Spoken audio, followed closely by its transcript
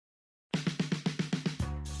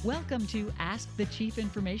Welcome to Ask the Chief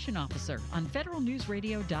Information Officer on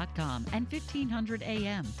federalnewsradio.com and 1500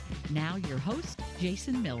 AM. Now your host,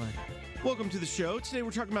 Jason Miller. Welcome to the show. Today we're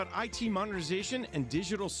talking about IT modernization and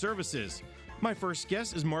digital services. My first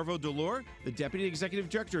guest is Marvo Delore, the Deputy Executive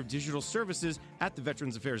Director of Digital Services at the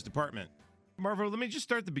Veterans Affairs Department. Marvo, let me just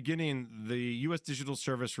start at the beginning. The U.S. Digital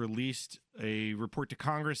Service released a report to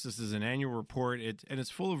Congress. This is an annual report, and it's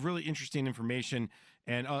full of really interesting information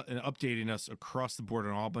and updating us across the board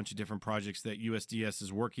on all a bunch of different projects that USDS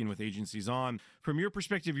is working with agencies on. From your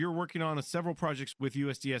perspective, you're working on several projects with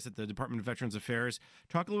USDS at the Department of Veterans Affairs.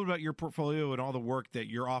 Talk a little about your portfolio and all the work that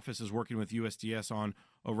your office is working with USDS on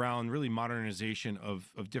around really modernization of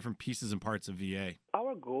different pieces and parts of VA.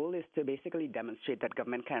 Our goal is to basically demonstrate that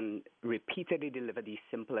government can repeatedly deliver these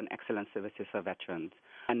simple and excellent services for veterans.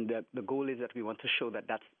 And the goal is that we want to show that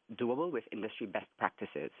that's doable with industry best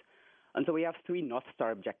practices. And so we have three North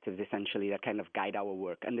Star objectives, essentially, that kind of guide our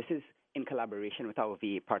work. And this is in collaboration with our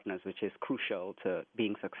VA partners, which is crucial to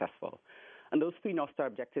being successful. And those three North Star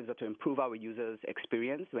objectives are to improve our users'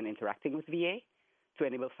 experience when interacting with VA, to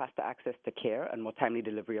enable faster access to care and more timely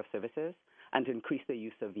delivery of services, and to increase the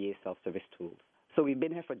use of VA self-service tools. So we've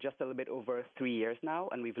been here for just a little bit over 3 years now,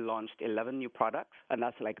 and we've launched 11 new products, and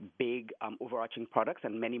that's like big overarching products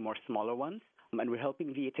and many more smaller ones. And we're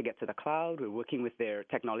helping VA to get to the cloud. We're working with their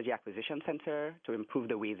technology acquisition center to improve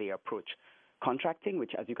the way they approach contracting,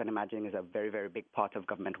 which, as you can imagine, is a very, very big part of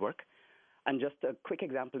government work. And just a quick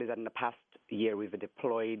example is that in the past year, we've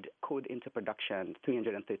deployed code into production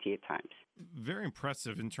 338 times. Very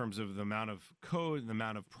impressive in terms of the amount of code and the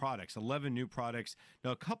amount of products, 11 new products. Now,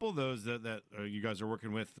 a couple of those that you guys are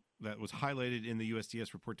working with that was highlighted in the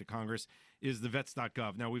USDS report to Congress is the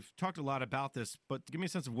vets.gov. Now, we've talked a lot about this, but give me a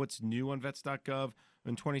sense of what's new on vets.gov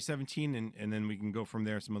in 2017, and then we can go from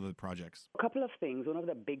there, some of the projects. A couple of things. One of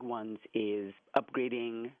the big ones is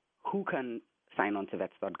upgrading who can sign on to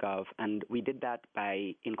vets.gov, and we did that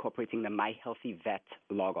by incorporating the My Healthy Vet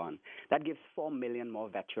logon. That gives 4 million more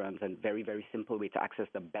veterans a very, very simple way to access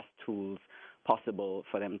the best tools possible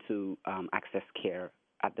for them to access care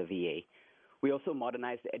at the VA. We also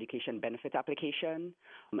modernized the education benefit application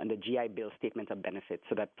and the GI Bill statement of benefits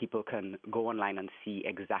so that people can go online and see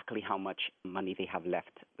exactly how much money they have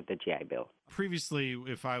left with the GI Bill. Previously,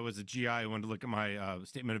 if I was a GI, I wanted to look at my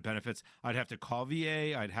statement of benefits, I'd have to call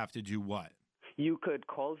VA. I'd have to do what? You could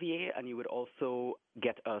call VA and you would also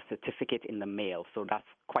get a certificate in the mail. So that's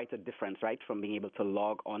quite a difference, right, from being able to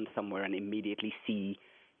log on somewhere and immediately see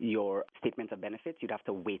your statement of benefits. You'd have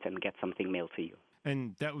to wait and get something mailed to you.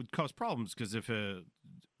 And that would cause problems because if a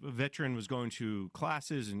veteran was going to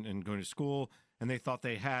classes and going to school and they thought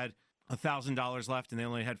they had $1,000 left and they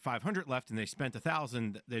only had $500 left and they spent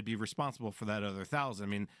 $1,000, they'd be responsible for that other $1,000. I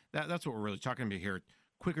mean, that's what we're really talking about here.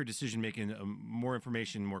 Quicker decision-making, more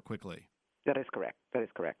information more quickly. That is correct. That is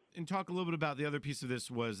correct. And talk a little bit about the other piece of this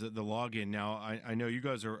was the login. Now, I know you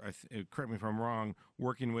guys are, correct me if I'm wrong,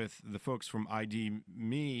 working with the folks from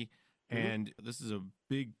ID.me, and this is a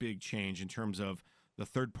big, big change in terms of the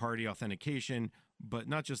third-party authentication, but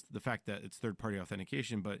not just the fact that it's third-party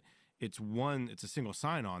authentication, but it's a single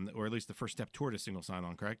sign-on, or at least the first step toward a single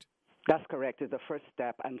sign-on, correct? That's correct. It's the first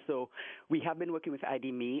step. And so we have been working with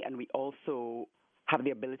ID.me, and we also have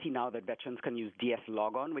the ability now that veterans can use DS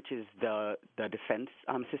Logon, which is the defense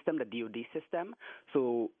system, the DoD system.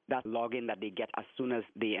 So that login that they get as soon as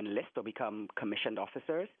they enlist or become commissioned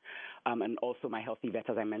officers, and also My Healthy Vet,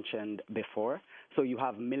 as I mentioned before. So you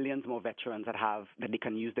have millions more veterans that they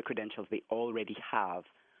can use the credentials they already have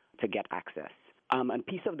to get access. And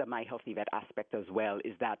piece of the My Healthy Vet aspect as well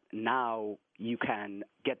is that now you can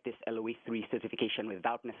get this LOA 3 certification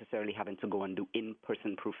without necessarily having to go and do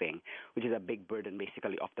in-person proofing, which is a big burden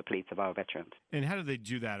basically off the plates of our veterans. And how do they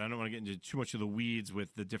do that? I don't want to get into too much of the weeds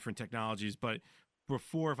with the different technologies, but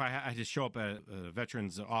before, if I had to show up at a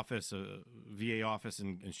veteran's office, a VA office,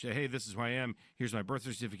 and say, hey, this is who I am, here's my birth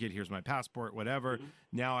certificate, here's my passport, whatever,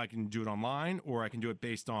 now I can do it online, or I can do it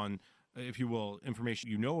based on, if you will, information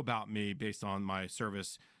you know about me based on my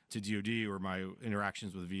service to DoD or my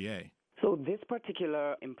interactions with VA. So this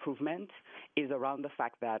particular improvement is around the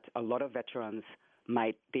fact that a lot of veterans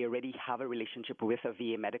they already have a relationship with a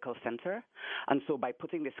VA medical center. And so by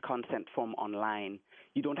putting this consent form online,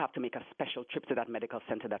 you don't have to make a special trip to that medical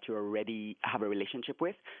center that you already have a relationship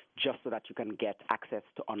with, just so that you can get access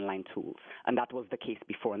to online tools. And that was the case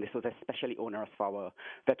before. And this was especially onerous for our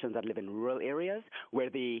veterans that live in rural areas where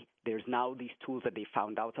there's now these tools that they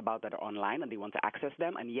found out about that are online and they want to access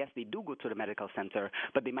them. And yes, they do go to the medical center,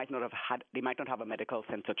 but they might not have a medical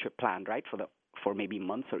center trip planned, right, for maybe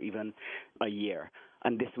months or even a year.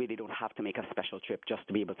 And this way, they don't have to make a special trip just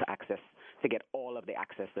to be able to get all of the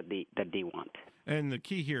access that they want. And the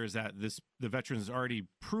key here is that the veterans already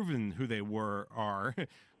proven who they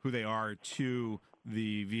who they are to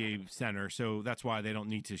the VA center. So that's why they don't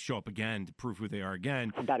need to show up again to prove who they are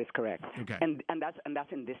again. That is correct. Okay. And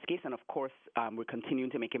that's in this case. And of course, we're continuing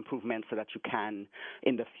to make improvements so that you can,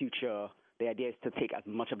 in the future, the idea is to take as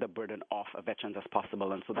much of the burden off of veterans as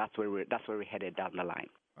possible. And so that's where we're headed down the line.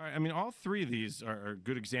 All right. I mean, all three of these are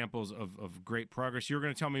good examples of great progress. You were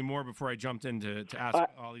going to tell me more before I jumped in to ask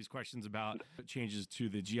all these questions about changes to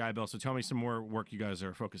the GI Bill. So tell me some more work you guys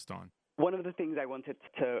are focused on. One of the things I wanted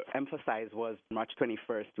to emphasize was March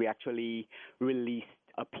 21st, we actually released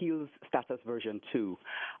Appeals Status Version 2,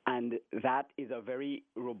 and that is a very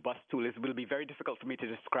robust tool. It will be very difficult for me to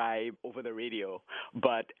describe over the radio,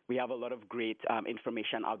 but we have a lot of great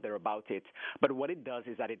information out there about it. But what it does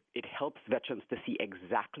is that it helps veterans to see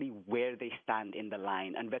exactly where they stand in the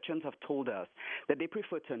line, and veterans have told us that they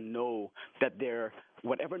prefer to know that they're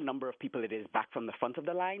whatever number of people it is back from the front of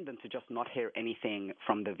the line than to just not hear anything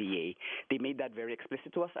from the VA. They made that very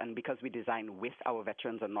explicit to us, and because we design with our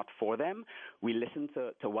veterans and not for them, we listened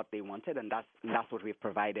to what they wanted, and that's what we've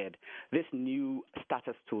provided. This new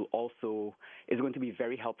status tool also is going to be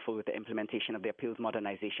very helpful with the implementation of the Appeals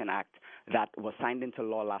Modernization Act that was signed into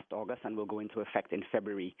law last August and will go into effect in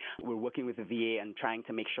February. We're working with the VA and trying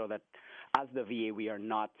to make sure that as the VA, we are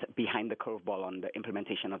not behind the curveball on the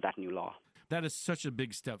implementation of that new law. That is such a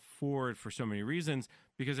big step forward for so many reasons,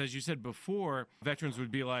 because as you said before, veterans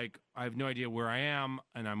would be like, I have no idea where I am,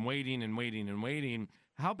 and I'm waiting and waiting and waiting.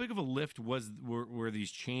 How big of a lift were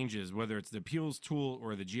these changes, whether it's the appeals tool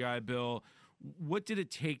or the GI Bill? What did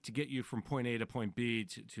it take to get you from point A to point B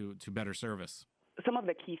to better service? Some of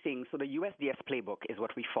the key things, so the USDS playbook is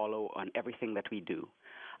what we follow on everything that we do.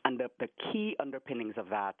 And the key underpinnings of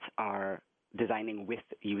that are designing with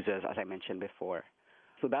users, as I mentioned before.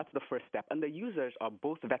 So that's the first step. And the users are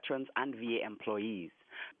both veterans and VA employees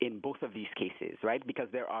in both of these cases, right? Because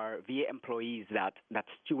there are VA employees that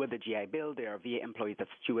steward the GI Bill. There are VA employees that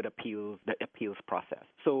steward the appeals process.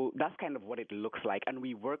 So that's kind of what it looks like. And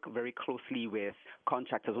we work very closely with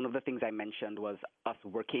contractors. One of the things I mentioned was us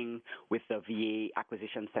working with the VA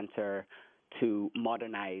Acquisition Center to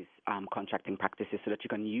modernize contracting practices so that you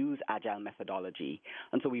can use agile methodology.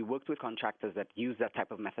 And so we worked with contractors that use that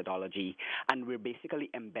type of methodology, and we're basically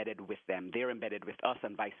embedded with them. They're embedded with us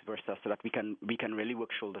and vice versa, so that we can really work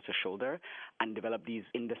shoulder to shoulder and develop these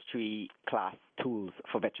industry class tools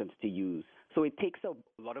for veterans to use. So it takes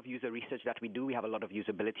a lot of user research that we do. We have a lot of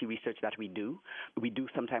usability research that we do. We do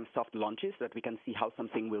sometimes soft launches so that we can see how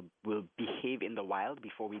something will behave in the wild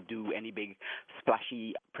before we do any big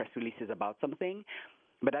splashy press releases about something.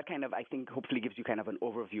 But that kind of, I think, hopefully gives you kind of an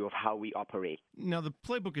overview of how we operate. Now, the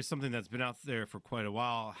playbook is something that's been out there for quite a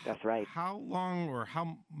while. That's right. How long or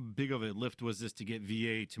how big of a lift was this to get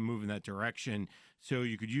VA to move in that direction so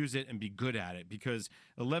you could use it and be good at it? Because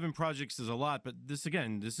 11 projects is a lot, but this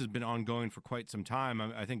has been ongoing for quite some time.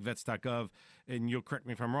 I think vets.gov, and you'll correct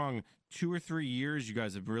me if I'm wrong, 2 or 3 years you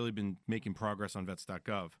guys have really been making progress on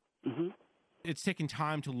vets.gov. Mm-hmm. It's taken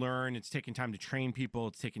time to learn. It's taken time to train people.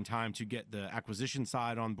 It's taken time to get the acquisition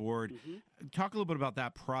side on board. Mm-hmm. Talk a little bit about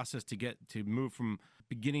that process to move from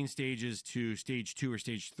beginning stages to stage 2 or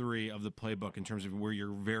stage 3 of the playbook in terms of where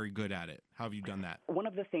you're very good at it. How have you done that? One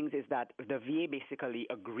of the things is that the VA basically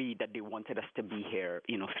agreed that they wanted us to be here.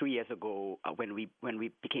 3 years ago when we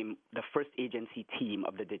became the first agency team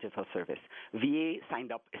of the digital service, VA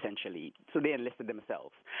signed up essentially. So they enlisted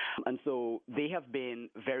themselves, and so we've been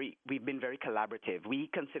very collaborative. We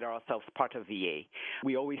consider ourselves part of VA.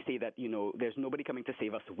 We always say that there's nobody coming to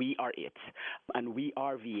save us. We are it, and we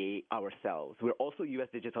are VA ourselves. We're also U.S.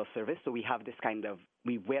 Digital Service, so we have this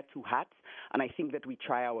we wear two hats, and I think that we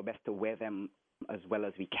try our best to wear them as well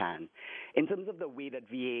as we can. In terms of the way that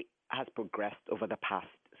VA has progressed over the past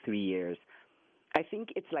 3 years, I think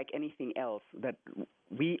it's like anything else, that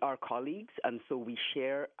we are colleagues, and so we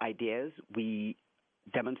share ideas, we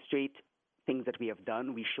demonstrate things that we have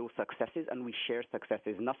done, we show successes, and we share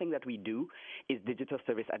successes. Nothing that we do is digital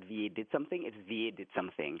service at VA did something, it's VA did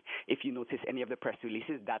something. If you notice any of the press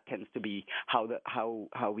releases, that tends to be how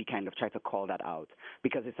we kind of try to call that out,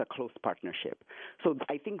 because it's a close partnership. So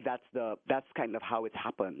I think that's kind of how it's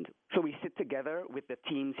happened. So we sit together with the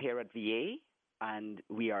teams here at VA, and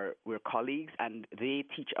we're colleagues, and they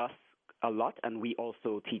teach us a lot, and we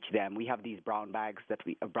also teach them. We have these brown bag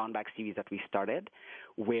series that we started,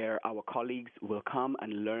 where our colleagues will come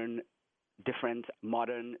and learn different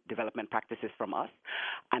modern development practices from us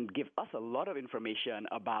and give us a lot of information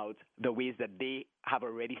about the ways that they have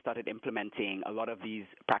already started implementing a lot of these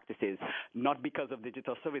practices, not because of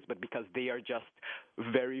digital service, but because they are just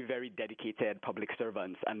very, very dedicated public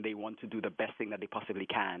servants and they want to do the best thing that they possibly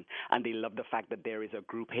can. And they love the fact that there is a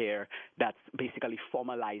group here that's basically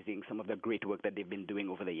formalizing some of the great work that they've been doing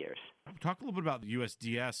over the years. Talk a little bit about the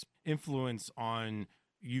USDS influence on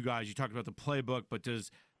you guys. You talked about the playbook, but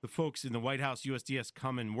does the folks in the White House, USDS,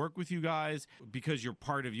 come and work with you guys because you're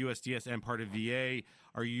part of USDS and part of VA?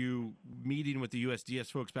 Are you meeting with the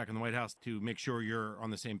USDS folks back in the White House to make sure you're on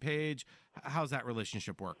the same page? How's that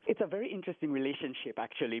relationship work? It's a very interesting relationship,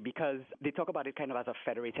 actually, because they talk about it kind of as a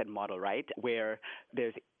federated model, right, where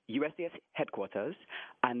there's USDS headquarters,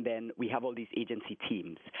 and then we have all these agency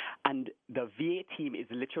teams. And the VA team is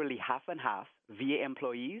literally half and half VA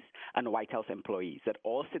employees and White House employees that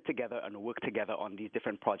all sit together and work together on these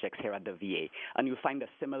different projects here at the VA. And you'll find a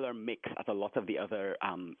similar mix at a lot of the other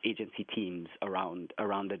agency teams around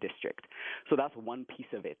the district. So that's one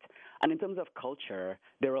piece of it. And in terms of culture,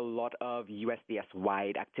 there are a lot of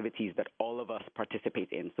USDS-wide activities that all of us participate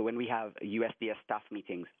in. So when we have USDS staff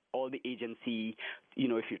meetings, all the agency,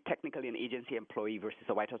 if you're technically an agency employee versus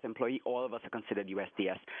a White House employee, all of us are considered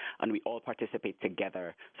USDS, and we all participate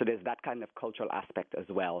together. So there's that kind of cultural aspect as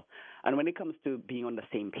well. And when it comes to being on the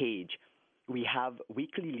same page, we have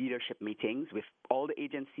weekly leadership meetings with all the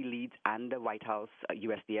agency leads and the White House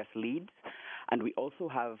USDS leads. And we also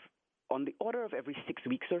have, on the order of every 6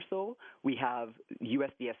 weeks or so, we have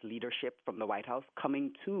USDS leadership from the White House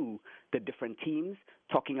coming to the different teams,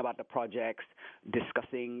 talking about the projects,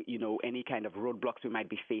 discussing, any kind of roadblocks we might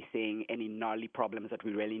be facing, any gnarly problems that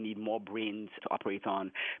we really need more brains to operate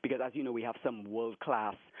on. Because as you know, we have some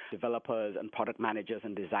world-class developers and product managers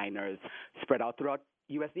and designers spread out throughout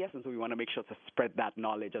USDS, and so we want to make sure to spread that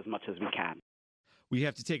knowledge as much as we can. We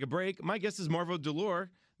have to take a break. My guest is Marvo Delore,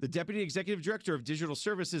 the Deputy Executive Director of Digital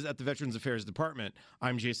Services at the Veterans Affairs Department.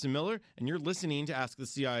 I'm Jason Miller, and you're listening to Ask the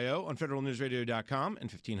CIO on federalnewsradio.com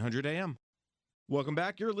and 1500 AM. Welcome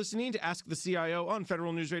back. You're listening to Ask the CIO on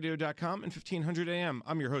federalnewsradio.com and 1500 AM.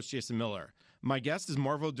 I'm your host, Jason Miller. My guest is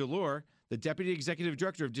Marvo Delore, the Deputy Executive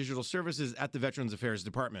Director of Digital Services at the Veterans Affairs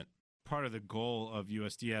Department. Part of the goal of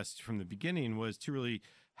USDS from the beginning was to really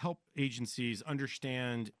help agencies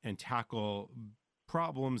understand and tackle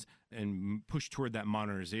problems and push toward that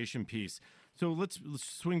modernization piece. So let's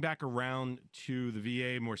swing back around to the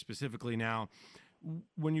VA more specifically now.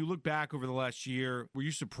 When you look back over the last year, were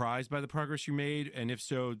you surprised by the progress you made? And if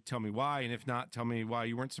so, tell me why. And if not, tell me why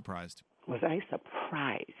you weren't surprised. Was I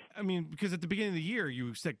surprised? I mean, because at the beginning of the year,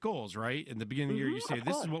 you set goals, right? At the beginning of the year, you say,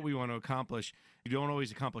 this is what we want to accomplish. You don't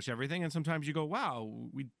always accomplish everything. And sometimes you go, wow,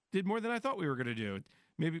 we did more than I thought we were going to do.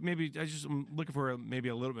 Maybe I just am looking for maybe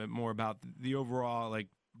a little bit more about the overall,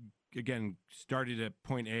 again, started at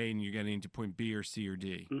point A and you're getting to point B or C or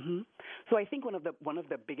D. Mm-hmm. So I think one of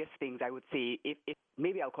the biggest things I would say, if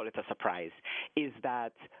maybe I'll call it a surprise, is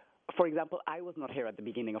that, for example, I was not here at the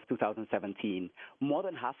beginning of 2017. More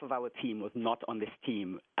than half of our team was not on this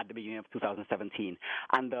team at the beginning of 2017.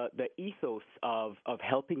 And the ethos of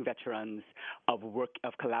helping veterans, of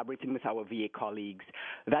collaborating with our VA colleagues,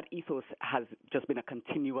 that ethos has just been a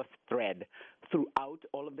continuous thread throughout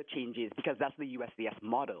all of the changes, because that's the USDS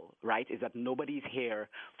model, right, is that nobody's here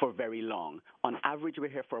for very long. On average, we're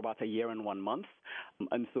here for about a year and 1 month,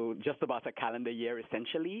 and so just about a calendar year,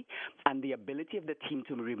 essentially. And the ability of the team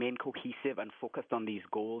to remain cohesive and focused on these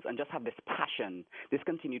goals and just have this passion, this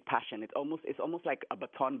continued passion. It's almost like a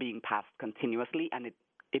baton being passed continuously, and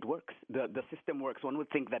it works. The system works. One would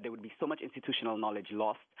think that there would be so much institutional knowledge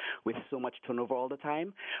lost with so much turnover all the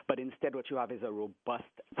time, but instead what you have is a robust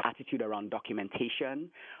attitude around documentation,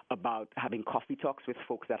 about having coffee talks with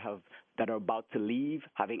folks that are about to leave,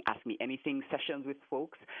 having Ask Me Anything sessions with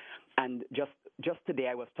folks. And just today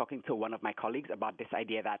I was talking to one of my colleagues about this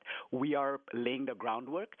idea that we are laying the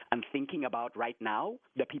groundwork and thinking about right now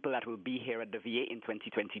the people that will be here at the VA in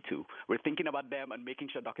 2022. We're thinking about them and making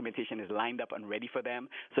sure documentation is lined up and ready for them,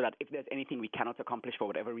 so that if there's anything we cannot accomplish for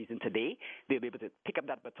whatever reason today, they'll be able to pick up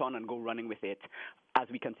that baton and go running with it as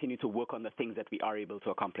we continue to work on the things that we are able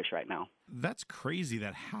to accomplish right now. That's crazy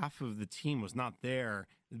that half of the team was not there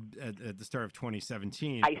at the start of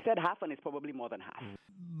 2017. I said half, and it's probably more than half.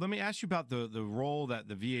 Let me ask you about the role that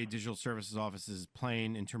the VA Digital Services Office is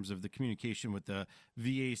playing in terms of the communication with the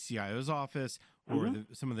VA CIO's office or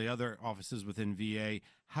some of the other offices within VA.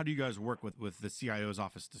 How do you guys work with the CIO's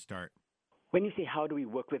office to start? When you say how do we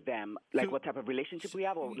work with them, like So- what type of relationship we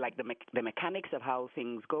have, or like the mechanics of how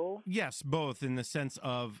things go? Yes, both in the sense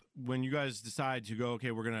of when you guys decide to go,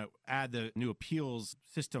 okay, we're going to add the new appeals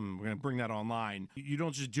system, we're going to bring that online. You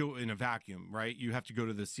don't just do it in a vacuum, right? You have to go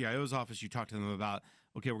to the CIO's office, you talk to them about,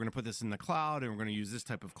 okay, we're going to put this in the cloud and we're going to use this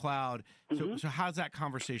type of cloud. So how's that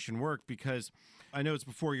conversation work? Because I know it's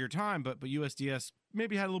before your time, but USDS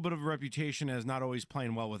maybe had a little bit of a reputation as not always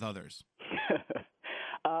playing well with others.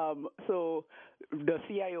 So the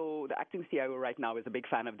CIO, the acting CIO right now, is a big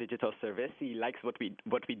fan of digital service. He likes what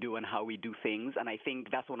we do and how we do things, and I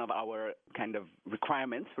think that's one of our kind of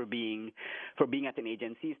requirements for being at an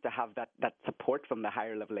agency, is to have that support from the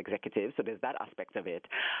higher level executives. So there's that aspect of it.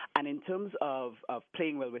 And in terms of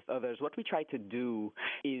playing well with others, what we try to do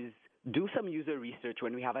is do some user research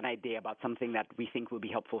when we have an idea about something that we think will be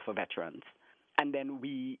helpful for veterans, and then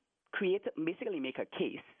we basically make a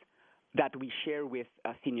case that we share with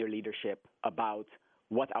senior leadership about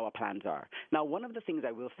what our plans are. Now, one of the things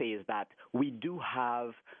I will say is that we do have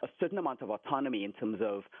a certain amount of autonomy in terms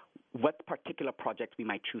of what particular project we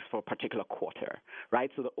might choose for a particular quarter,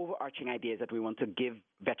 right? So the overarching idea is that we want to give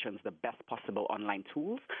veterans the best possible online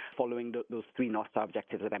tools following those three North Star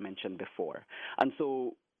objectives that I mentioned before. And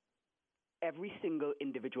so every single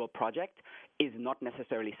individual project is not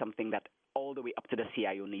necessarily something that all the way up to the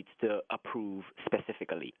CIO needs to approve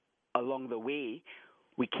specifically. Along the way,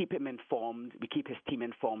 we keep him informed, we keep his team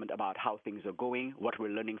informed about how things are going, what we're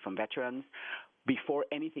learning from veterans. Before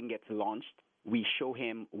anything gets launched, we show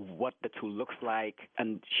him what the tool looks like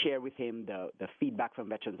and share with him the feedback from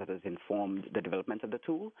veterans that has informed the development of the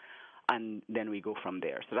tool. And then we go from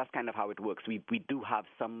there. So that's kind of how it works. We do have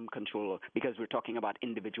some control because we're talking about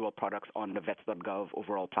individual products on the vets.gov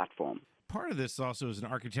overall platform. Part of this also is an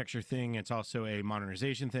architecture thing. It's also a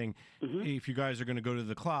modernization thing. If you guys are going to go to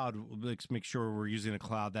the cloud, let's make sure we're using a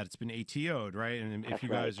cloud that's been ATO'd, right? And if you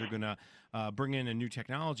guys are going to bring in a new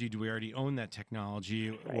technology, do we already own that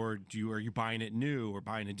technology, or are you buying it new, or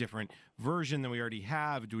buying a different version than we already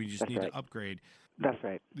have? Do we just need to upgrade? That's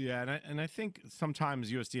right. Yeah, and I think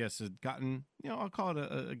sometimes USDS has gotten, I'll call it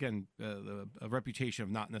a reputation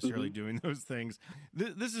of not necessarily doing those things.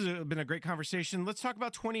 This has been a great conversation. Let's talk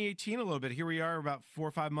about 2018 a little bit. Here we are, about 4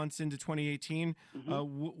 or 5 months into 2018.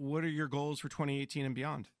 What are your goals for 2018 and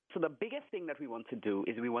beyond? So the biggest thing that we want to do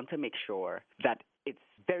is we want to make sure that it's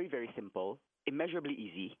very, very simple, immeasurably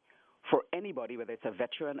easy for anybody, whether it's a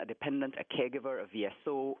veteran, a dependent, a caregiver, a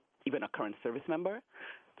VSO, even a current service member,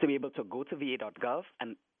 to be able to go to va.gov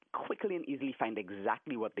and quickly and easily find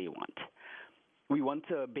exactly what they want. We want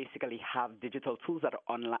to basically have digital tools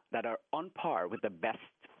that are on par with the best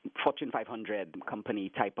Fortune 500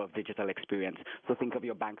 company type of digital experience. So think of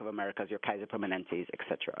your Bank of Americas, your Kaiser Permanentes,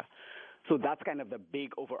 etc. So that's kind of the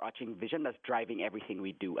big overarching vision that's driving everything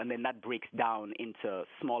we do. And then that breaks down into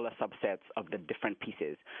smaller subsets of the different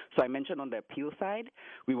pieces. So I mentioned on the appeal side,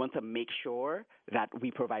 we want to make sure that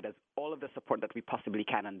we provide us all of the support that we possibly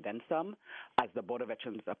can and then some as the Board of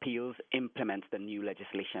Veterans Appeals implements the new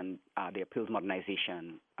legislation, the Appeals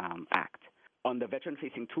Modernization Act. On the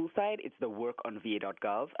veteran-facing tool side, it's the work on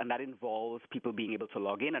va.gov, and that involves people being able to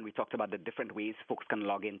log in, and we talked about the different ways folks can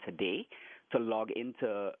log in today, to log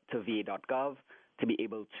into va.gov, to be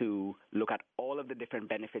able to look at all of the different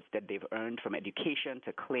benefits that they've earned, from education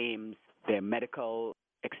to claims, their medical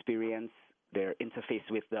experience, their interface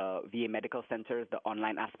with the VA medical centers, the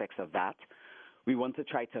online aspects of that. We want to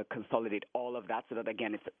try to consolidate all of that so that,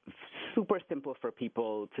 again, it's super simple for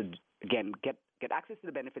people to, again, get access to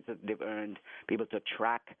the benefits that they've earned, be able to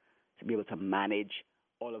track, to be able to manage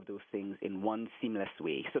all of those things in one seamless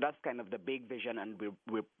way. So that's kind of the big vision, and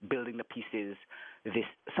we're building the pieces,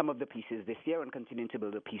 some of the pieces this year, and continuing to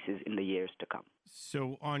build the pieces in the years to come.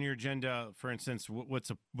 So on your agenda, for instance,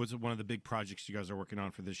 what's one of the big projects you guys are working on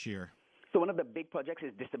for this year? So one of the big projects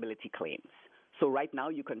is disability claims. So right now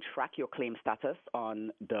you can track your claim status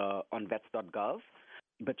on vets.gov,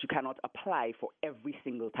 but you cannot apply for every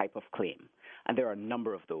single type of claim. And there are a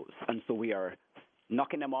number of those. And so we are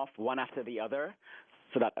knocking them off one after the other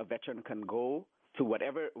so that a veteran can go to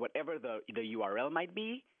whatever the URL might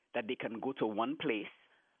be, that they can go to one place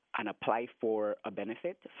and apply for a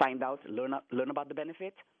benefit, find out, learn about the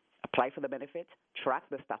benefit, apply for the benefit, track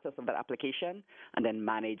the status of that application, and then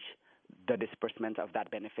manage the disbursement of that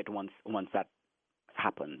benefit once that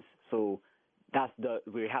happens. So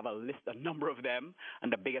we have a number of them,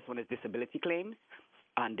 and the biggest one is disability claims,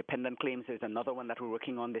 and dependent claims is another one that we're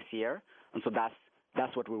working on this year. And so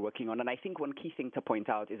that's what we're working on. And I think one key thing to point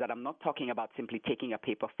out is that I'm not talking about simply taking a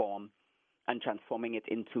paper form and transforming it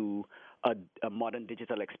into a modern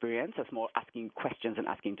digital experience. It's more asking questions and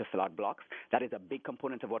asking to fill out blocks. That is a big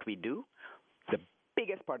component of what we do. The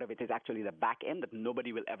biggest part of it is actually the back end that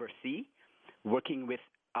nobody will ever see, working with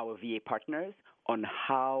our VA partners on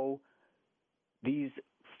how these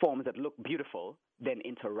forms that look beautiful then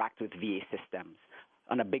interact with VA systems.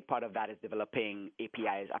 And a big part of that is developing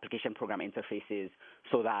APIs, application program interfaces,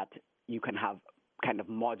 so that you can have kind of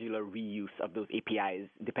modular reuse of those APIs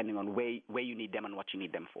depending on where you need them and what you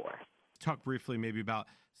need them for. Talk briefly maybe about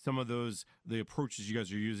some of the approaches you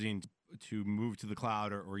guys are using to move to the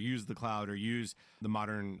cloud or use the cloud or use the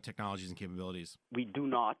modern technologies and capabilities. We do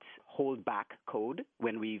not hold back code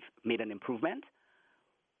when we've made an improvement.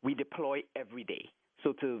 We deploy every day.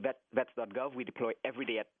 So to vets.gov, we deploy every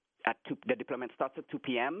day at 2, the deployment starts at 2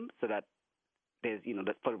 p.m. so that there's,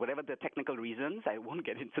 for whatever the technical reasons, I won't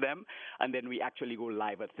get into them, and then we actually go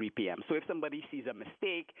live at 3 p.m. So if somebody sees a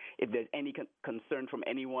mistake, if there's any concern from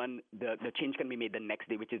anyone, the change can be made the next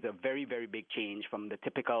day, which is a very, very big change from the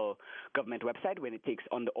typical government website when it takes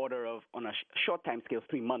on the order of, on a short time scale,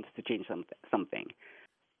 3 months to change something.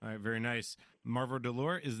 All right, very nice. Marvo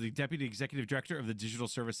Delore is the Deputy Executive Director of the Digital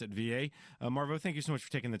Service at VA. Marvo, thank you so much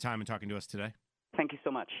for taking the time and talking to us today. Thank you so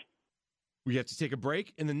much. We have to take a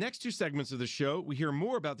break. In the next 2 segments of the show, we hear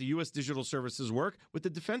more about the U.S. Digital Services work with the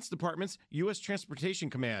Defense Department's U.S. Transportation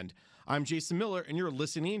Command. I'm Jason Miller, and you're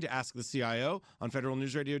listening to Ask the CIO on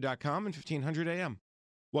federalnewsradio.com and 1500 AM.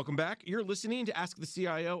 Welcome back. You're listening to Ask the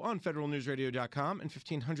CIO on federalnewsradio.com and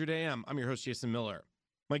 1500 AM. I'm your host, Jason Miller.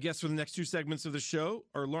 My guests for the next 2 segments of the show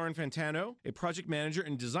are Lauren Fantano, a project manager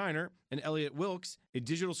and designer, and Elliot Wilkes, a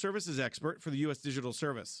digital services expert for the U.S. Digital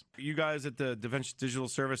Service. You guys at the Defense Digital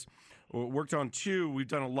Service worked on 2. We've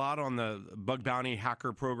done a lot on the bug bounty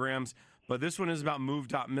hacker programs, but this one is about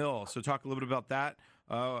Move.mil. So talk a little bit about that.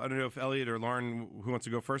 I don't know if Elliot or Lauren, who wants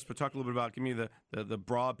to go first, but talk a little bit about, give me the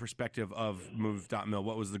broad perspective of Move.mil.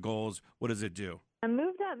 What was the goals? What does it do?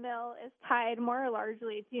 Move.mil is tied more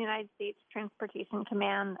largely to the United States Transportation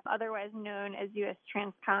Command, otherwise known as U.S.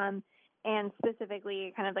 Transcom, and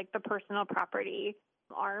specifically kind of like the personal property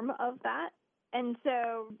arm of that. And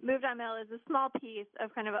so Move.mil is a small piece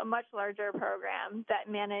of kind of a much larger program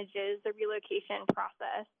that manages the relocation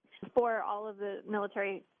process for all of the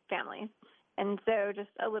military families. And so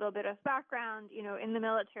just a little bit of background, in the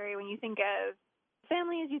military, when you think of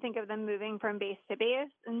families, you think of them moving from base to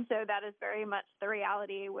base, and so that is very much the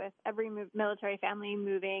reality with every military family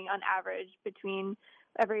moving on average between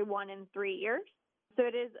every 1 and 3 years. So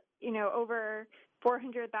it is, over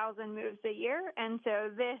 400,000 moves a year, and so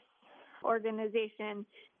this organization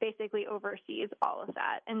basically oversees all of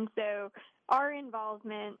that. And so our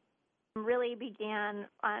involvement really began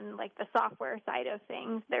on like the software side of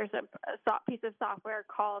things. There's a piece of software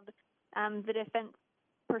called the Defense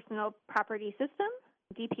Personal Property System,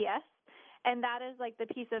 DPS, and that is like the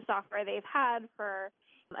piece of software they've had for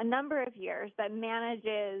a number of years that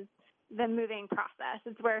manages the moving process.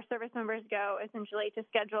 It's where service members go essentially to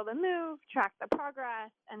schedule the move, track the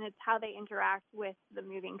progress, and it's how they interact with the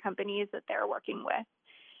moving companies that they're working with.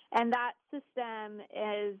 And that system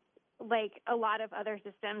is, like a lot of other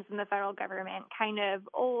systems in the federal government, kind of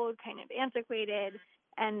old, kind of antiquated,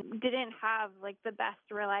 and didn't have like the best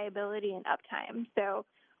reliability and uptime. So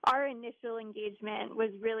our initial engagement was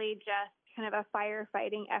really just kind of a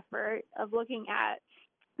firefighting effort of looking at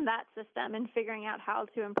that system and figuring out how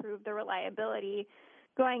to improve the reliability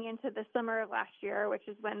going into the summer of last year, which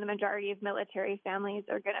is when the majority of military families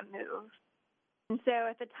are going to move. And so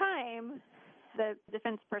at the time, the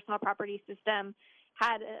Defense Personal Property System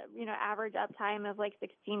had a, average uptime of like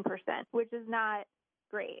 16%, which is not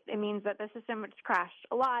great. It means that the system was crashed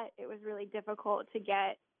a lot. It was really difficult to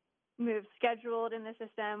get moves scheduled in the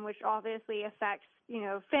system, which obviously affects,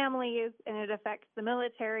 families, and it affects the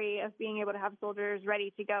military of being able to have soldiers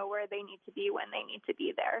ready to go where they need to be when they need to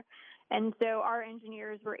be there. And so our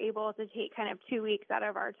engineers were able to take kind of 2 weeks out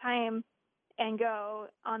of our time and go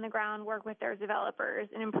on the ground, work with their developers,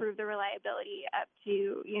 and improve the reliability up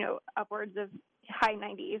to, upwards of high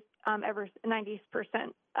 90s, 90%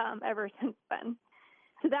 ever since then.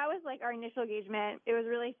 So that was like our initial engagement. It was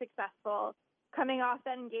really successful. Coming off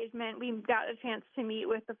that engagement, we got a chance to meet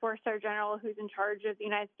with the 4-star general who's in charge of the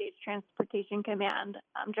United States Transportation Command,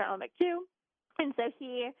 General McHugh. And so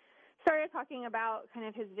he started talking about kind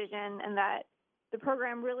of his vision and that the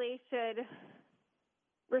program really should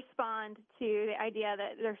respond to the idea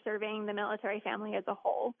that they're serving the military family as a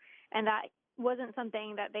whole. And that wasn't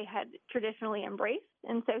something that they had traditionally embraced.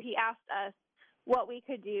 And so he asked us what we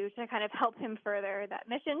could do to kind of help him further that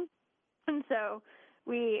mission. And so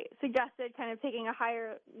we suggested kind of taking a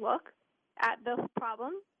higher look at the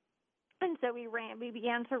problem And so we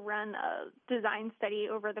began to run a design study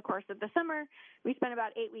over the course of the summer. We spent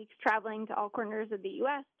about 8 weeks traveling to all corners of the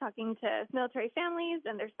U.S., talking to military families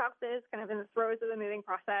and their spouses, kind of in the throes of the moving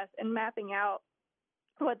process, and mapping out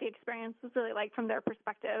what the experience was really like from their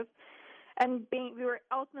perspective. And we were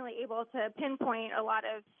ultimately able to pinpoint a lot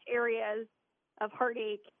of areas of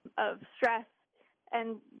heartache, of stress,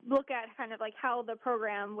 and look at kind of like how the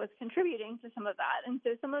program was contributing to some of that. And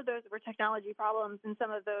so some of those were technology problems and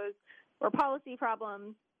some of those were policy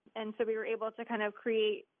problems. And so we were able to kind of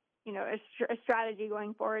create, a strategy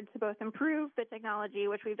going forward to both improve the technology,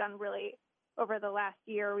 which we've done really over the last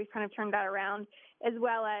year. We've kind of turned that around, as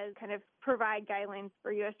well as kind of provide guidelines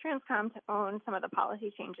for U.S. Transcom to own some of the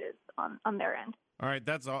policy changes on their end. All right,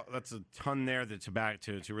 that's a ton there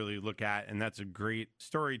to really look at, and that's a great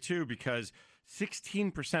story too, because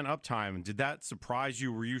 16% uptime, did that surprise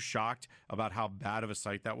you? Were you shocked about how bad of a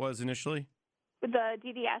site that was initially? The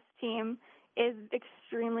DDS team is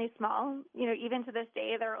extremely small. Even to this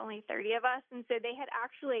day, there are only 30 of us. And so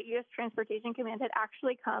U.S. Transportation Command had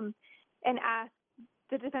actually come and asked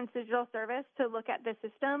the Defense Digital Service to look at the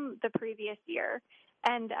system the previous year.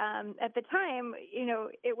 And at the time,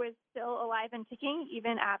 it was still alive and ticking,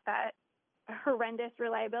 even at that horrendous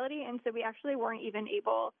reliability. And so we actually weren't even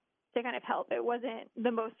able to kind of help. It wasn't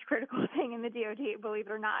the most critical thing in the DoD, believe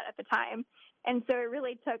it or not, at the time. And so it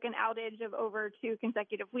really took an outage of over 2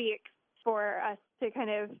 consecutive weeks for us to kind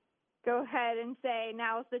of go ahead and say,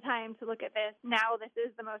 now's the time to look at this. Now this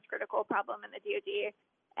is the most critical problem in the DoD,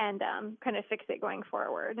 and kind of fix it going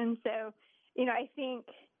forward. And so, I think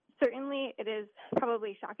certainly it is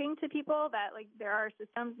probably shocking to people that there are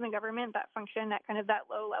systems in the government that function at kind of that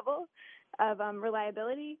low level of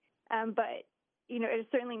reliability. But, it is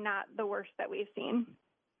certainly not the worst that we've seen.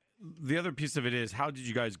 The other piece of it is, how did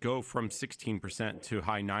you guys go from 16% to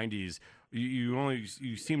high 90s?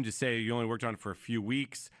 You seem to say you only worked on it for a few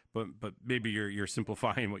weeks, but maybe you're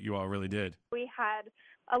simplifying what you all really did. We had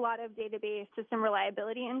a lot of database system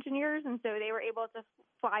reliability engineers, and so they were able to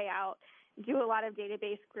fly out, do a lot of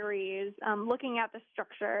database queries, looking at the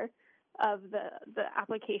structure of the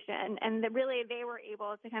application, and they were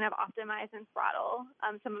able to kind of optimize and throttle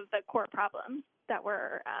some of the core problems that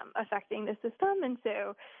were affecting the system. And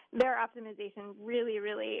so their optimization really,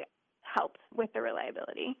 really helped with the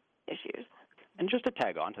reliability issues. And just to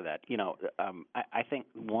tag on to that, I think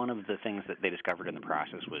one of the things that they discovered in the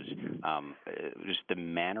process was just the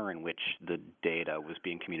manner in which the data was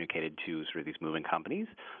being communicated to sort of these moving companies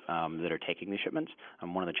that are taking the shipments.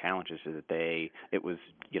 One of the challenges is that it was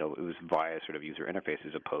via sort of user interface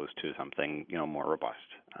as opposed to something more robust,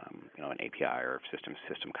 an API or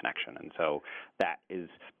system connection. And so that has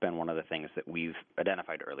been one of the things that we've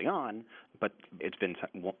identified early on, but it's been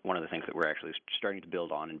one of the things that we're actually starting to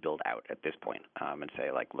build on and build out at this point. And say,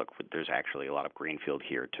 look, there's actually a lot of greenfield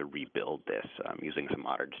here to rebuild this using some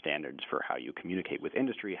modern standards for how you communicate with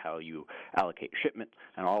industry, how you allocate shipment,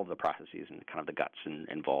 and all of the processes and kind of the guts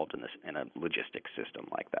involved in a logistics system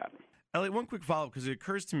like that. Elliot, one quick follow-up, because it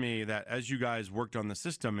occurs to me that as you guys worked on the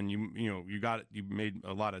system and you made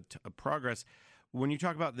a lot of progress. When you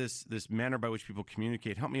talk about this manner by which people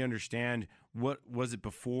communicate, help me understand, what was it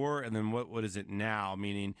before and then what is it now?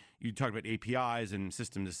 Meaning, you talked about APIs and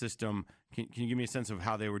system to system. Can you give me a sense of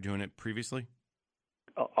how they were doing it previously?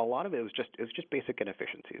 A lot of it was just basic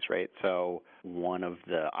inefficiencies, right? So one of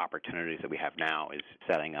the opportunities that we have now is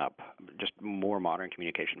setting up just more modern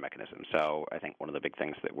communication mechanisms. So I think one of the big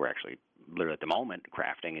things that we're actually literally at the moment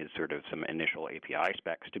crafting is sort of some initial API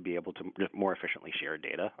specs to be able to just more efficiently share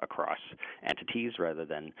data across entities rather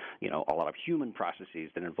than, a lot of human processes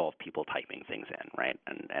that involve people typing things in, right?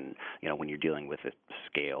 And when you're dealing with a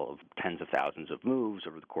scale of tens of thousands of moves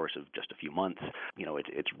over the course of just a few months,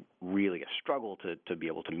 it's really a struggle to be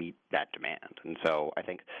able to meet that demand. And so I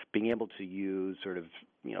think being able to use sort of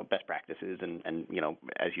best practices and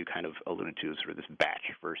as you kind of alluded to, sort of this batch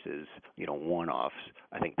versus one-offs,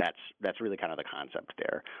 I think that's really kind of the concept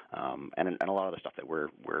there, and a lot of the stuff that we're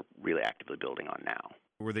really actively building on now.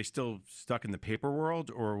 Were they still stuck in the paper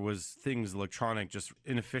world, or was things electronic, just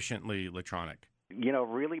inefficiently electronic?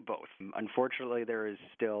 Really both. Unfortunately, there is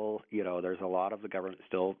still, there's a lot of the government that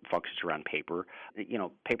still focuses around paper.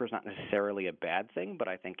 Paper is not necessarily a bad thing, but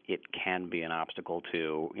I think it can be an obstacle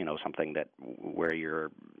to, something where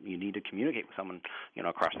you need to communicate with someone,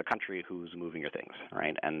 across the country who's moving your things,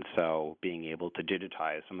 right? And so being able to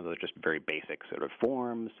digitize some of those just very basic sort of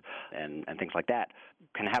forms and things like that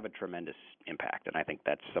can have a tremendous impact. And I think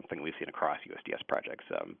that's something we've seen across USDS projects,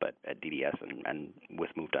 but at DDS and with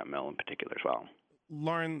Move.mil in particular as well.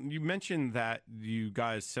 Lauren, you mentioned that you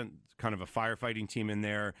guys sent kind of a firefighting team in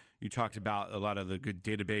there. You talked about a lot of the good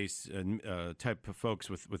database type of folks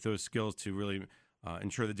with those skills to really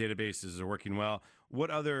ensure the databases are working well. What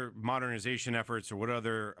other modernization efforts or what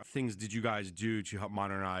other things did you guys do to help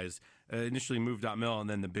modernize initially Move.mil and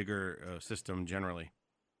then the bigger system generally?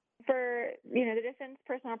 For the Defense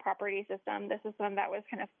Personal Property System, the system that was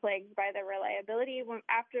kind of plagued by the reliability.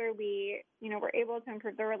 After we were able to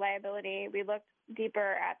improve the reliability, we looked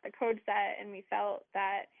deeper at the code set and we felt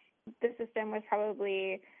that the system was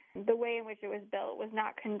probably, the way in which it was built was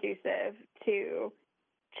not conducive to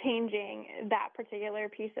changing that particular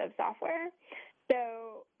piece of software.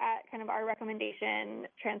 So at kind of our recommendation,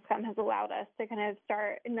 Transcom has allowed us to kind of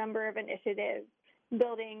start a number of initiatives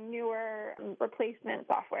building newer replacement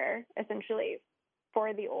software, essentially,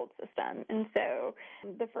 for the old system. And so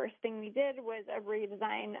the first thing we did was a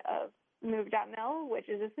redesign of Move.mil, which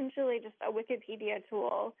is essentially just a Wikipedia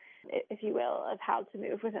tool, if you will, of how to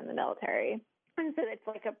move within the military. And so it's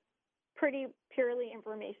like a pretty purely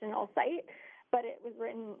informational site, but it was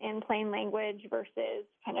written in plain language versus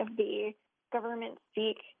kind of the government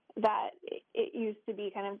speak that it used to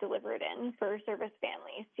be kind of delivered in for service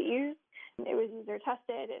families to use. It was user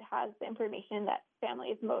tested. It has the information that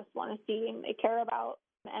families most want to see and they care about.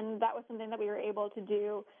 And that was something that we were able to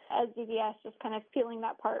do as DVS, just kind of peeling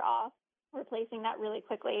that part off, replacing that really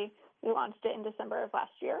quickly. We launched it in December of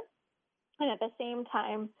last year. And at the same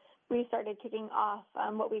time, we started kicking off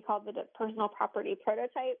what we call the personal property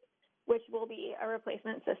prototype, which will be a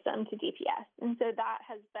replacement system to DPS. And so that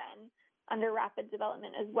has been under rapid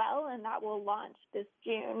development as well, and that will launch this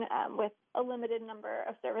June with a limited number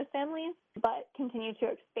of service families, but continue to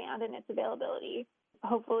expand in its availability.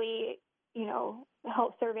 Hopefully,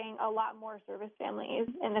 help serving a lot more service families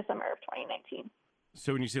in the summer of 2019.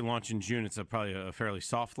 So when you say launch in June, it's probably a fairly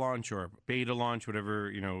soft launch or a beta launch, whatever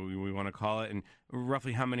we want to call it. And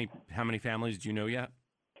roughly how many families do you know yet?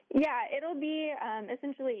 Yeah, it'll be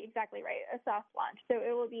essentially exactly right, a soft launch. So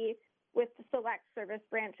it will be with select service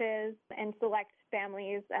branches and select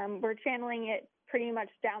families. We're channeling it pretty much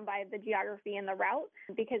down by the geography and the route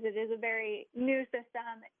because it is a very new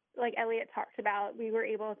system. Like Elliot talked about, we were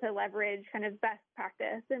able to leverage kind of best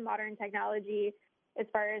practice in modern technology as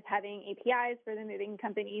far as having APIs for the moving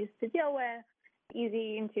companies to deal with,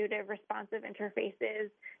 easy, intuitive, responsive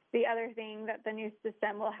interfaces. The other thing that the new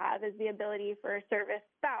system will have is the ability for a service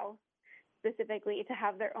spouse specifically to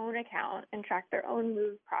have their own account and track their own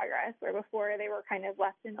move progress, where before they were kind of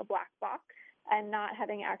left in a black box and not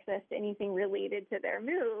having access to anything related to their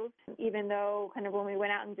move, even though kind of when we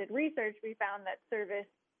went out and did research, we found that service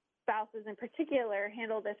spouses in particular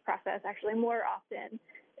handle this process actually more often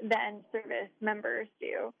than service members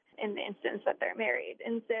do in the instance that they're married.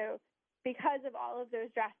 And so because of all of those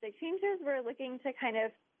drastic changes, we're looking to kind of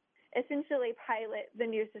essentially pilot the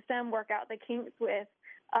new system, work out the kinks with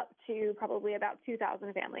up to probably about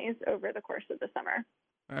 2,000 families over the course of the summer.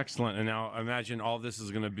 Excellent. And now imagine all this is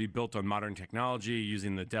going to be built on modern technology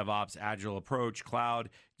using the DevOps Agile approach, cloud.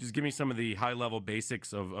 Just give me some of the high-level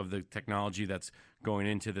basics of the technology that's going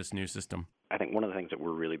into this new system. I think one of the things that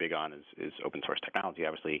we're really big on is open source technology,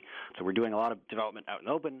 obviously. So we're doing a lot of development out in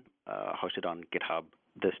open, hosted on GitHub.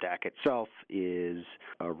 The stack itself is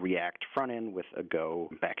a React front end with a Go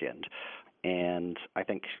back end. And I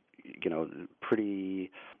think, pretty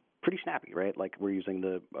snappy, right? Like we're using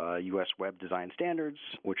the U.S. Web Design Standards,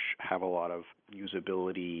 which have a lot of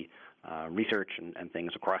usability research and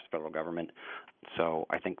things across the federal government. So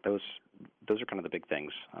I think those are kind of the big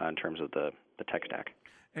things in terms of the tech stack.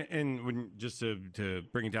 And when just to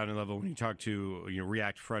bring it down a level, when you talk to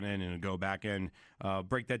React front end and a Go back end,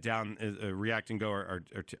 break that down. React and Go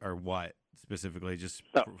are what specifically? Just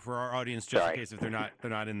for our audience, just in case if they're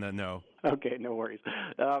not in the know. Okay, no worries.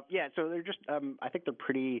 So they're just I think they're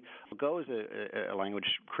pretty. Go is a language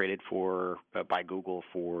created by Google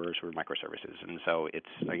for sort of microservices, and so it's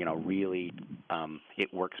really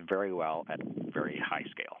it works very well at very high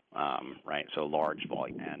scale, right? So large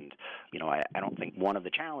volume, and I don't think one of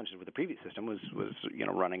the challenges with the previous system was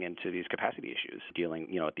running into these capacity issues,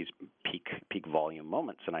 dealing at these peak volume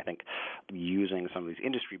moments, and I think using some of these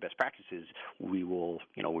industry best practices, we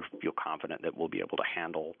feel confident that we'll be able to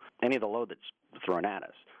handle any of the load that's thrown at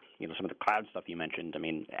us. Some of the cloud stuff you mentioned,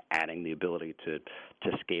 adding the ability to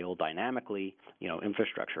scale dynamically,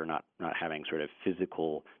 infrastructure, not having sort of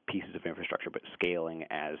physical pieces of infrastructure, but scaling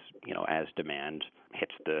as demand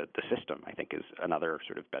hits the system, I think is another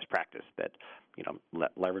sort of best practice that,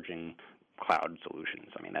 leveraging cloud solutions.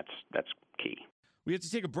 That's key. We have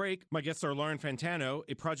to take a break. My guests are Lauren Fantano,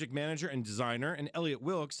 a project manager and designer, and Elliot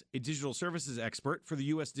Wilkes, a digital services expert for the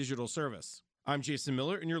U.S. Digital Service. I'm Jason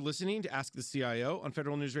Miller, and you're listening to Ask the CIO on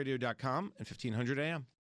federalnewsradio.com and 1500 AM.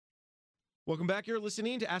 Welcome back. You're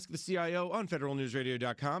listening to Ask the CIO on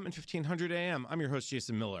federalnewsradio.com and 1500 AM. I'm your host,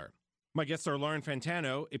 Jason Miller. My guests are Lauren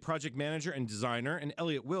Fantano, a project manager and designer, and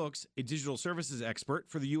Elliot Wilkes, a digital services expert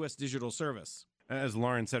for the U.S. Digital Service. As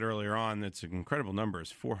Lauren said earlier on, it's incredible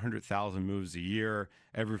numbers, 400,000 moves a year,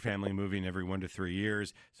 every family moving every 1 to 3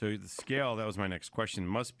 years. So the scale, that was my next question,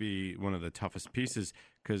 must be one of the toughest pieces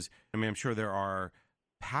because, I'm sure there are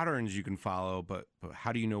patterns you can follow, but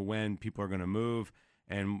how do you know when people are going to move?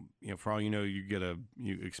 And, for all you know,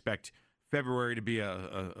 you expect February to be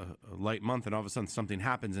a light month, and all of a sudden something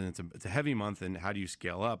happens and it's a heavy month, and how do you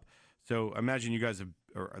scale up? So imagine you guys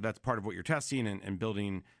that's part of what you're testing and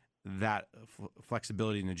building that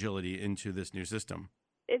flexibility and agility into this new system.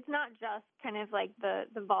 It's not just kind of like the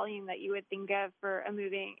volume that you would think of for a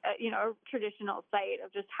moving, a traditional site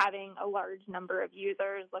of just having a large number of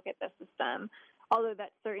users look at the system, although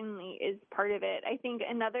that certainly is part of it. I think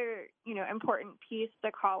another, important piece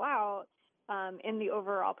to call out in the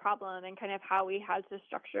overall problem and kind of how we had to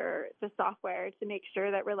structure the software to make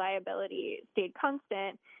sure that reliability stayed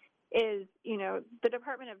constant is, the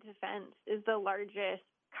Department of Defense is the largest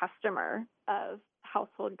customer of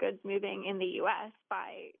household goods moving in the U.S.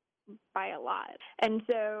 by a lot. And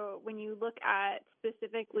so when you look at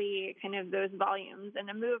specifically kind of those volumes, and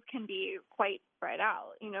a move can be quite spread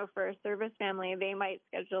out. For a service family, they might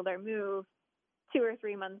schedule their move 2 or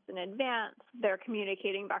 3 months in advance. They're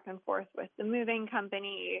communicating back and forth with the moving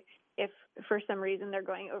company. If for some reason they're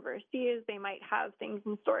going overseas, they might have things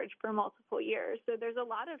in storage for multiple years. So there's a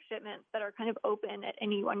lot of shipments that are kind of open at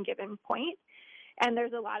any one given point. And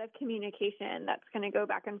there's a lot of communication that's going to go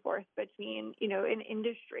back and forth between, an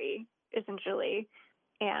industry, essentially,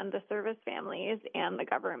 and the service families and the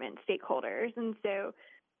government stakeholders. And so,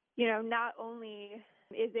 not only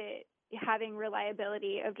is it having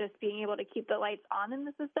reliability of just being able to keep the lights on in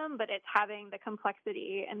the system, but it's having the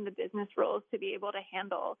complexity and the business rules to be able to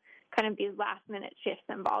handle kind of these last-minute shifts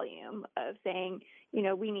in volume of saying,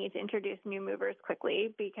 we need to introduce new movers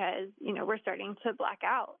quickly because, we're starting to black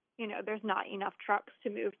out. There's not enough trucks to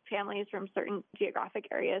move families from certain geographic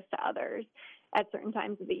areas to others at certain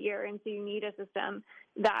times of the year. And so you need a system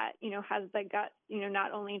that, has the guts,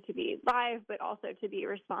 not only to be live, but also to be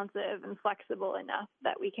responsive and flexible enough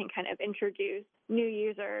that we can kind of introduce new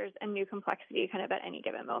users and new complexity kind of at any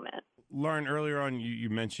given moment. Lauren, earlier on, you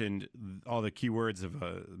mentioned all the keywords of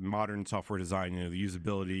modern software design, the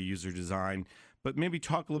usability, user design, but maybe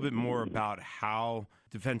talk a little bit more about how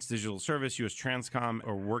Defense Digital Service, U.S. Transcom,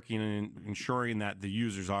 are working in ensuring that the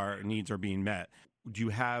users' needs are being met. Do you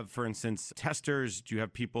have, for instance, testers? Do you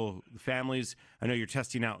have people, families? I know you're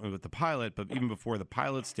testing out with the pilot, but even before the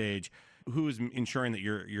pilot stage, who is ensuring that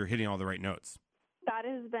you're hitting all the right notes? That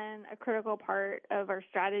has been a critical part of our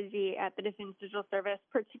strategy at the Defense Digital Service,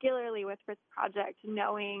 particularly with this project,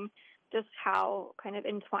 knowing just how kind of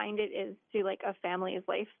entwined it is to like a family's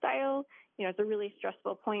lifestyle. It's a really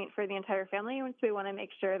stressful point for the entire family, and so we want to make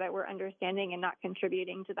sure that we're understanding and not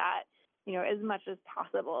contributing to that, as much as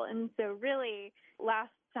possible. And so really last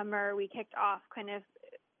summer, we kicked off kind of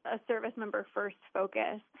a service member first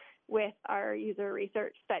focus with our user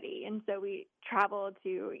research study. And so we traveled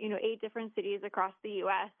to, 8 different cities across the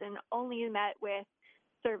U.S. and only met with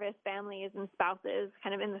service families and spouses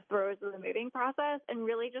kind of in the throes of the moving process, and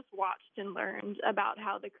really just watched and learned about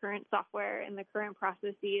how the current software and the current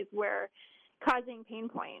processes were causing pain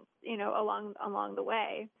points, along the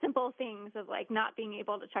way. Simple things of like not being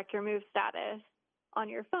able to check your move status on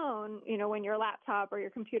your phone, when your laptop or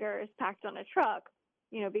your computer is packed on a truck,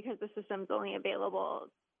 because the system's only available,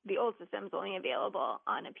 the old system's only available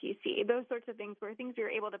on a PC. Those sorts of things were things we were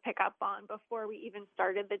able to pick up on before we even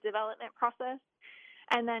started the development process.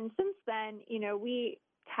 And then since then, we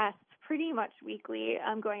test pretty much weekly,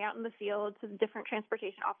 going out in the field to different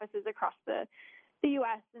transportation offices across the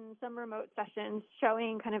U.S. and some remote sessions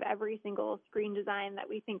showing kind of every single screen design that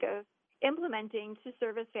we think of implementing to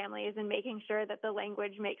service families and making sure that the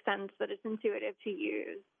language makes sense, that it's intuitive to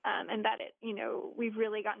use, and that we've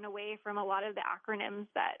really gotten away from a lot of the acronyms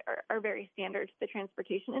that are very standard to the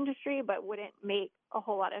transportation industry, but wouldn't make a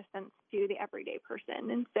whole lot of sense to the everyday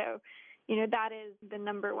person. And so, that is the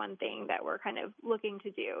number one thing that we're kind of looking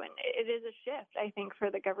to do. And it is a shift, I think, for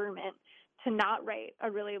the government to not write a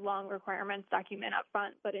really long requirements document up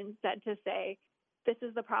front, but instead to say, this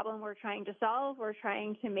is the problem we're trying to solve. We're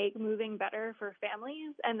trying to make moving better for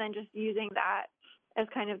families, and then just using that as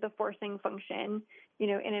kind of the forcing function, in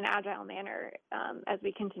an agile manner as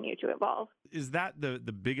we continue to evolve. Is that the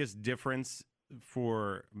biggest difference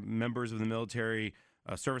for members of the military,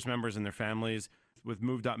 service members and their families, with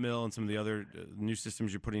Move.mil and some of the other new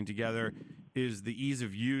systems you're putting together is the ease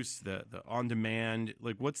of use, the on-demand.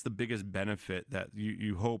 Like, what's the biggest benefit that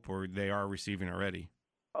you hope or they are receiving already?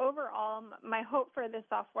 Overall, my hope for this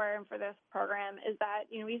software and for this program is that,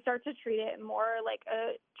 we start to treat it more like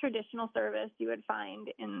a traditional service you would find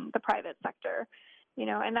in the private sector,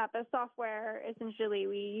 and that the software, essentially,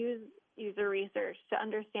 we use user research to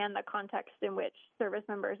understand the context in which service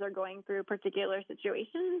members are going through particular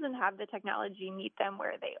situations and have the technology meet them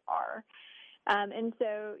where they are. And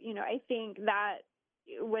so, I think that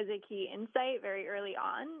was a key insight very early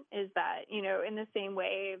on, is that, in the same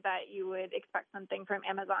way that you would expect something from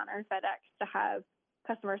Amazon or FedEx to have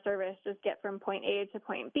customer service just get from point A to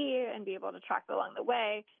point B and be able to track along the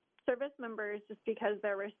way, service members, just because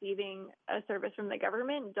they're receiving a service from the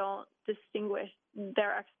government, don't distinguish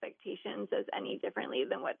their expectations as any differently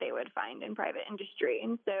than what they would find in private industry.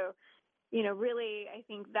 And so, really, I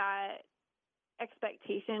think that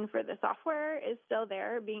expectation for the software is still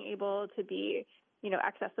there, being able to be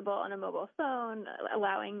accessible on a mobile phone,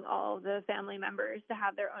 allowing all the family members to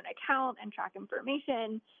have their own account and track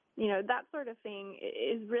information. That sort of thing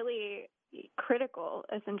is really critical,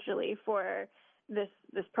 essentially, for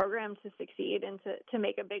this program to succeed and to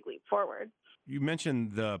make a big leap forward. You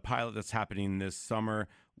mentioned the pilot that's happening this summer.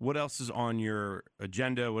 What else is on your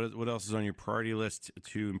agenda? What else is on your priority list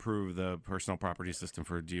to improve the personal property system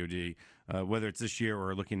for DoD, whether it's this year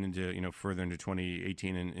or looking into further into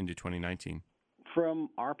 2018 and into 2019? From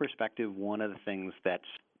our perspective, one of the things that's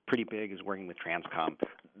pretty big is working with Transcom.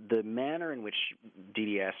 The manner in which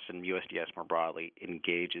DDS and USDS more broadly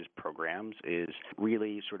engages programs is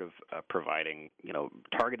really sort of providing,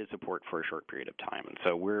 targeted support for a short period of time. And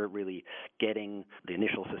so we're really getting the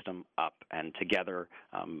initial system up and together,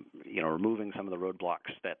 removing some of the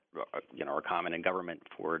roadblocks that, are common in government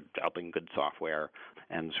for developing good software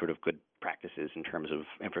and sort of good practices in terms of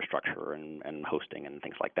infrastructure and hosting and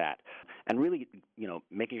things like that. And really,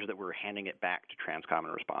 making sure that we're handing it back to Transcom in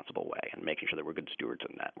a responsible way and making sure that we're good stewards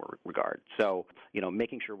in that regard. So,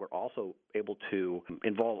 making sure we're also able to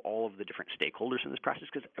involve all of the different stakeholders in this process,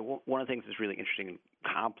 because one of the things that's really interesting and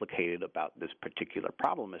complicated about this particular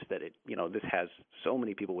problem is that this has so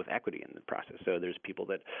many people with equity in the process. So there's people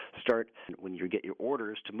that start when you get your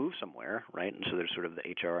orders to move somewhere, right? And so there's sort of the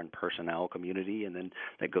HR and personnel community, and then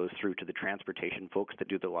that goes through to the transportation folks that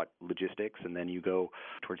do the logistics, and then you go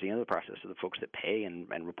towards the end of the process to the folks that pay and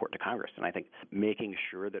report to Congress. And I think making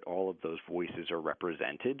sure that all of those voices are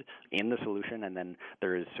represented in the solution, and then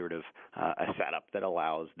there is sort of a setup that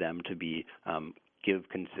allows them to be give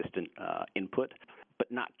consistent input.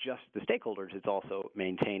 But not just the stakeholders, it's also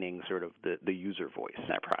maintaining sort of the user voice in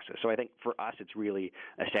that process. So I think for us, it's really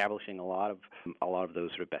establishing a lot of those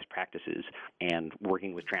sort of best practices and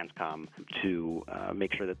working with Transcom to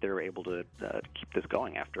make sure that they're able to keep this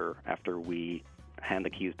going after we hand the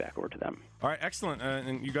keys back over to them. All right, excellent.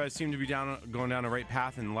 And you guys seem to be going down the right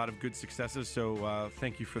path and a lot of good successes. So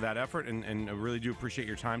thank you for that effort, and I really do appreciate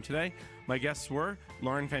your time today. My guests were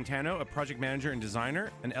Lauren Fantano, a project manager and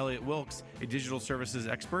designer, and Elliot Wilkes, a digital services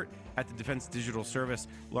expert at the Defense Digital Service.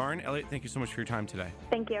 Lauren, Elliot, thank you so much for your time today.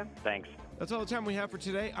 Thank you. Thanks. That's all the time we have for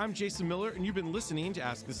today. I'm Jason Miller, and you've been listening to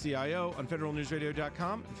Ask the CIO on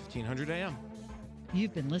federalnewsradio.com at 1500 AM.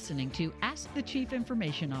 You've been listening to Ask the Chief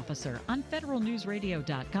Information Officer on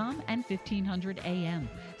federalnewsradio.com and 1500 AM.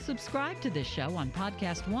 Subscribe to this show on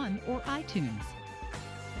Podcast One or iTunes.